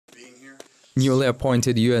Newly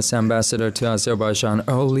appointed U.S. Ambassador to Azerbaijan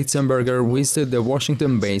Earle Litzenberger visited the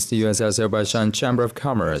Washington-based Us-Azerbaijan Chamber of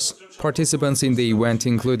Commerce. Participants in the event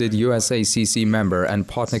included USACC member and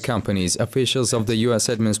partner companies, officials of the U.S.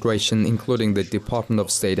 administration including the Department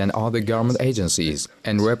of State and other government agencies,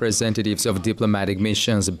 and representatives of diplomatic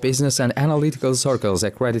missions, business and analytical circles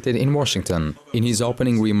accredited in Washington. In his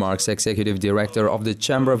opening remarks, Executive Director of the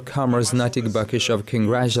Chamber of Commerce Natig Bakhishov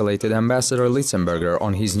congratulated Ambassador Litzenberger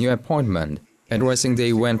on his new appointment. Addressing the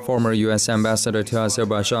event, former U.S. Ambassador to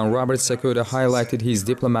Azerbaijan Robert Cekuta highlighted his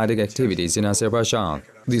diplomatic activities in Azerbaijan,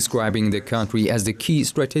 describing the country as the key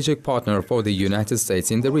strategic partner for the United States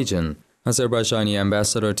in the region. Azerbaijani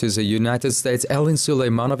Ambassador to the United States Elin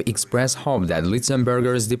Suleymanov expressed hope that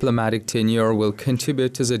Litzenberger's diplomatic tenure will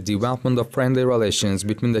contribute to the development of friendly relations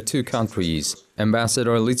between the two countries.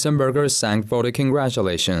 Ambassador Litzenberger thanked for the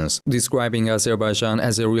congratulations. Describing Azerbaijan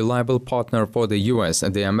as a reliable partner for the U.S.,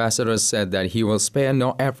 the ambassador said that he will spare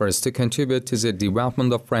no efforts to contribute to the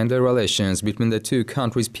development of friendly relations between the two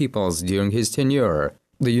countries' peoples during his tenure.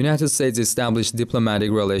 The United States established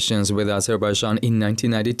diplomatic relations with Azerbaijan in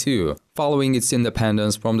 1992, following its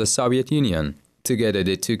independence from the Soviet Union. Together,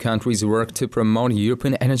 the two countries worked to promote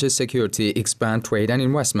European energy security, expand trade and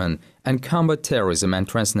investment, and combat terrorism and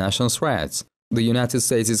transnational threats. The United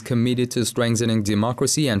States is committed to strengthening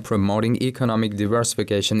democracy and promoting economic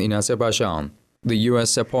diversification in Azerbaijan. The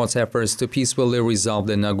U.S. supports efforts to peacefully resolve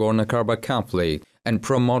the Nagorno-Karabakh conflict and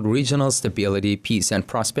promote regional stability, peace and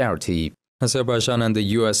prosperity. Azerbaijan and the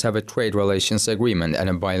U.S. have a trade relations agreement and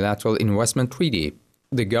a bilateral investment treaty.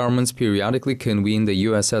 The governments periodically convene the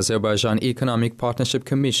U.S.-Azerbaijan Economic Partnership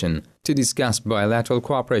Commission to discuss bilateral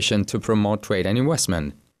cooperation to promote trade and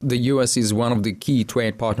investment. The U.S. is one of the key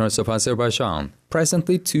trade partners of Azerbaijan.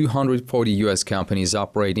 Presently, 240 U.S. companies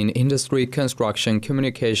operate in industry, construction,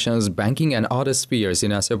 communications, banking and other spheres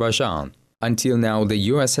in Azerbaijan. Until now, the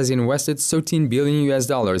U.S. has invested $13 billion in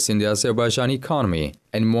the Azerbaijani economy,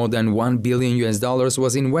 and more than $1 billion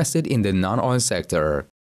was invested in the non-oil sector.